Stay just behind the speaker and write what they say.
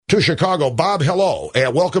to Chicago. Bob, hello,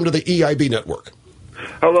 and welcome to the EIB Network.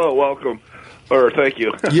 Hello, welcome. Or thank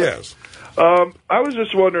you. Yes. I was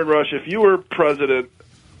just wondering, Rush, if you were president,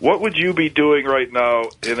 what would you be doing right now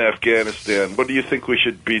in Afghanistan? What do you think we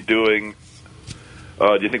should be doing?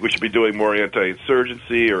 Do you think we should be doing more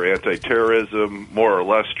anti-insurgency or anti-terrorism, more or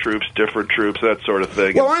less troops, different troops, that sort of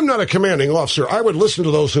thing? Well, I'm not a commanding officer. I would listen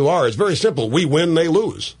to those who are. It's very simple. We win, they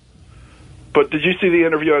lose. But did you see the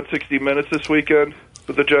interview on 60 Minutes this weekend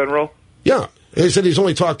with the general? Yeah. He said he's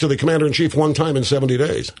only talked to the commander-in-chief one time in 70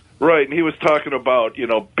 days. Right, and he was talking about,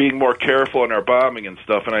 being more careful in our bombing and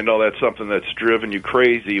stuff, and I know that's something that's driven you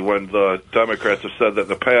crazy when the Democrats have said that in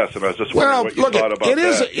the past, and I was just wondering what you thought about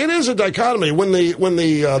that. It is a dichotomy. When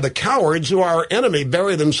the cowards who are our enemy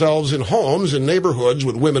bury themselves in homes and neighborhoods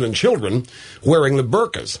with women and children wearing the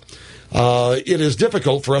burqas, it is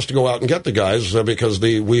difficult for us to go out and get the guys because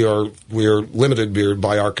we are limited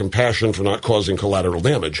by our compassion for not causing collateral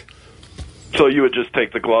damage. So you would just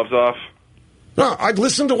take the gloves off? No, I'd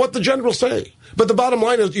listen to what the generals say. But the bottom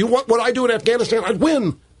line is, you want what I do in Afghanistan? I'd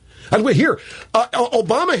win. Here,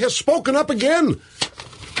 Obama has spoken up again.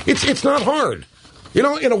 It's not hard. In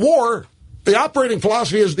a war, the operating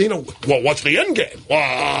philosophy is, well, what's the end game?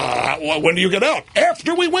 When do you get out?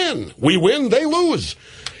 After we win. We win, they lose.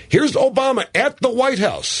 Here's Obama at the White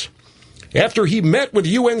House after he met with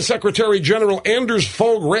UN Secretary General Anders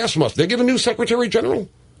Fogh Rasmussen. They get a new Secretary General?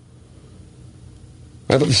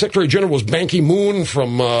 I thought the Secretary General was Ban Ki-moon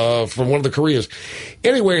from one of the Koreas.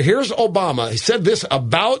 Anyway, here's Obama. He said this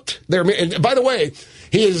about their... And by the way,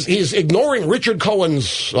 he's ignoring Richard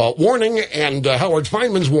Cohen's warning and Howard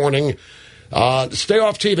Feynman's warning. Stay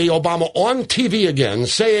off TV. Obama on TV again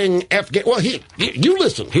saying... you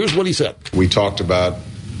listen. Here's what he said. We talked about,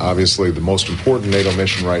 obviously, the most important NATO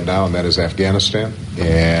mission right now, and that is Afghanistan.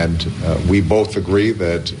 And we both agree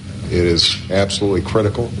that it is absolutely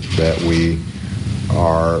critical that we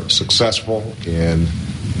are successful in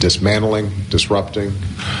dismantling, disrupting,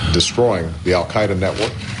 destroying the al-Qaeda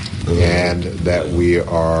network, and that we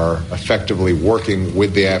are effectively working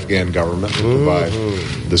with the Afghan government to provide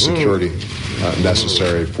the security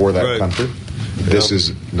necessary for that country. This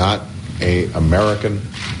is not an American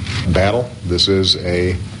battle. This is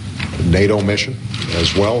a NATO mission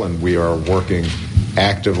as well, and we are working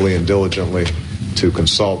actively and diligently to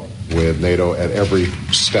consult with NATO at every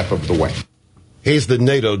step of the way. He's the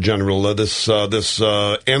NATO general. This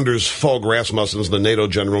Anders Fogh Rasmussen is the NATO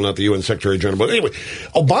general, not the UN Secretary General. But anyway,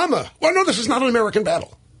 Obama, well, no, this is not an American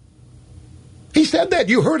battle. He said that.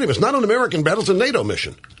 You heard him. It's not an American battle. It's a NATO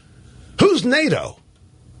mission. Who's NATO?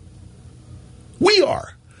 We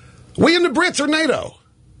are. We and the Brits are NATO.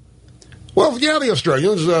 Well, yeah, the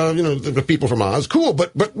Australians, the people from Oz, cool,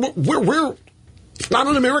 but we're it's not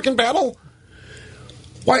an American battle?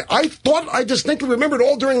 Why, I thought I distinctly remembered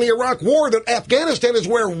all during the Iraq War that Afghanistan is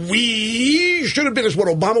where we should have been, is what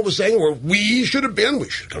Obama was saying, where we should have been. We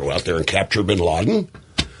should go out there and capture bin Laden.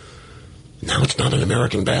 Now it's not an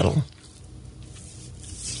American battle.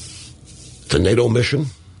 It's a NATO mission.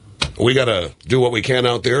 We got to do what we can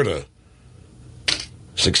out there to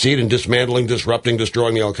succeed in dismantling, disrupting,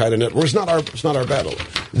 destroying the al-Qaeda network. It's not our battle.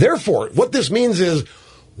 Therefore, what this means is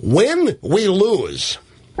when we lose,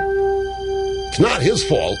 it's not his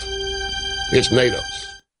fault. It's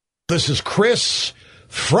NATO's. This is Chris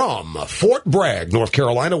from Fort Bragg, North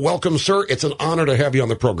Carolina. Welcome, sir. It's an honor to have you on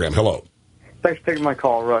the program. Hello. Thanks for taking my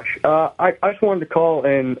call, Rush. I just wanted to call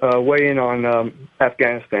and weigh in on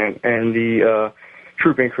Afghanistan and the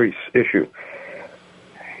troop increase issue.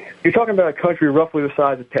 You're talking about a country roughly the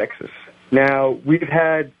size of Texas. Now, we've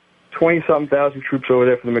had 20-something thousand troops over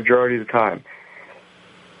there for the majority of the time.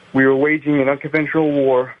 We were waging an unconventional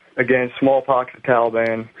war against small pockets of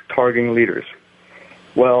Taliban targeting leaders.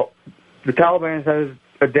 Well, the Taliban has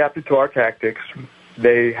adapted to our tactics.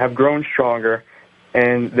 They have grown stronger,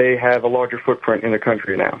 and they have a larger footprint in the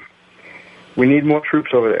country now. We need more troops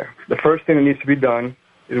over there. The first thing that needs to be done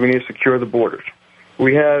is we need to secure the borders.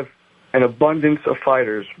 We have an abundance of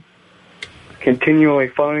fighters continually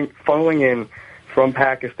funneling in from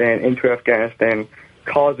Pakistan into Afghanistan,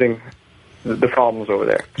 causing the problems over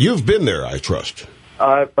there. You've been there, I trust.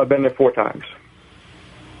 I've been there 4 times.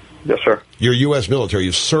 Yes, sir. You're U.S. military.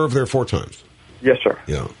 You've served there 4 times. Yes, sir.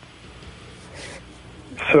 Yeah.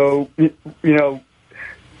 So, the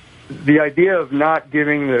idea of not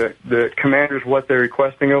giving the commanders what they're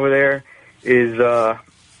requesting over there is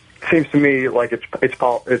seems to me like it's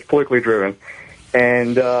politically driven.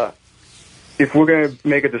 And if we're going to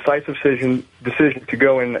make a decisive decision to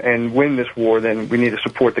go in and win this war, then we need to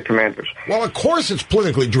support the commanders. Well, of course it's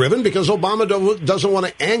politically driven because Obama doesn't want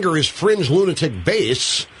to anger his fringe lunatic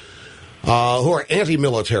base who are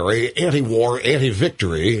anti-military, anti-war,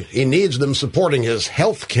 anti-victory. He needs them supporting his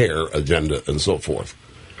health care agenda and so forth.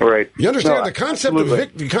 Right. You understand No,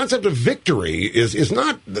 the concept of victory is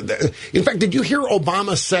not. In fact, did you hear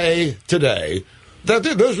Obama say today that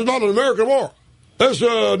this is not an American war? This is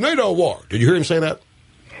a NATO war. Did you hear him say that?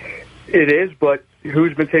 It is, but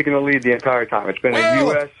who's been taking the lead the entire time? It's been a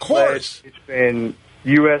U.S. Of course. It's been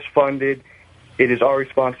U.S. funded. It is our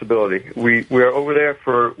responsibility. We are over there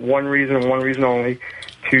for one reason and one reason only,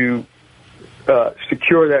 to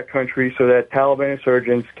secure that country so that Taliban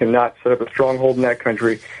insurgents cannot set up a stronghold in that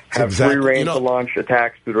country, have free reign to launch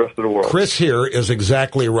attacks to the rest of the world. Chris here is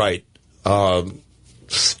exactly right.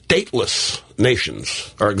 Stateless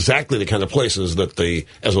nations are exactly the kind of places that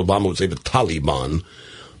as Obama would say, the Taliban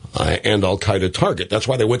and Al-Qaeda target. That's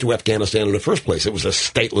why they went to Afghanistan in the first place. It was a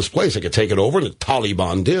stateless place. They could take it over, and the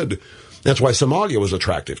Taliban did. That's why Somalia was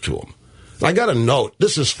attractive to them. I got a note.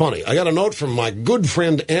 This is funny. I got a note from my good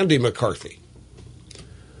friend Andy McCarthy,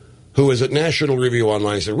 who is at National Review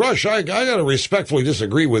Online. He said, Rush, I got to respectfully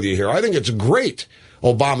disagree with you here. I think it's great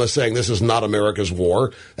Obama saying this is not America's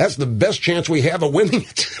war. That's the best chance we have of winning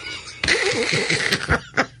it.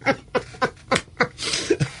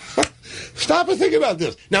 Stop and think about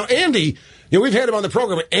this. Now, Andy, we've had him on the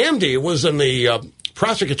program. Andy was in the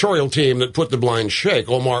prosecutorial team that put the blind sheikh,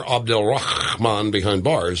 Omar Abdel Rahman, behind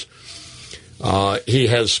bars. He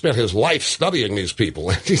has spent his life studying these people.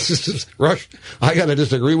 And he says, Rush, I got to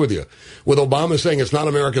disagree with you. With Obama saying it's not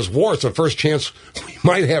America's war, it's the first chance we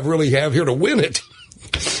might really have here to win it.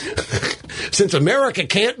 Since America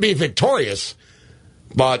can't be victorious,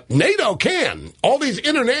 but NATO can. All these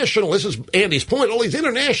international, this is Andy's point, all these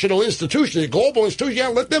international institutions, global institutions, yeah,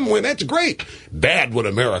 let them win. That's great. Bad when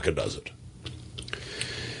America does it.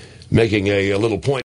 Making a little point.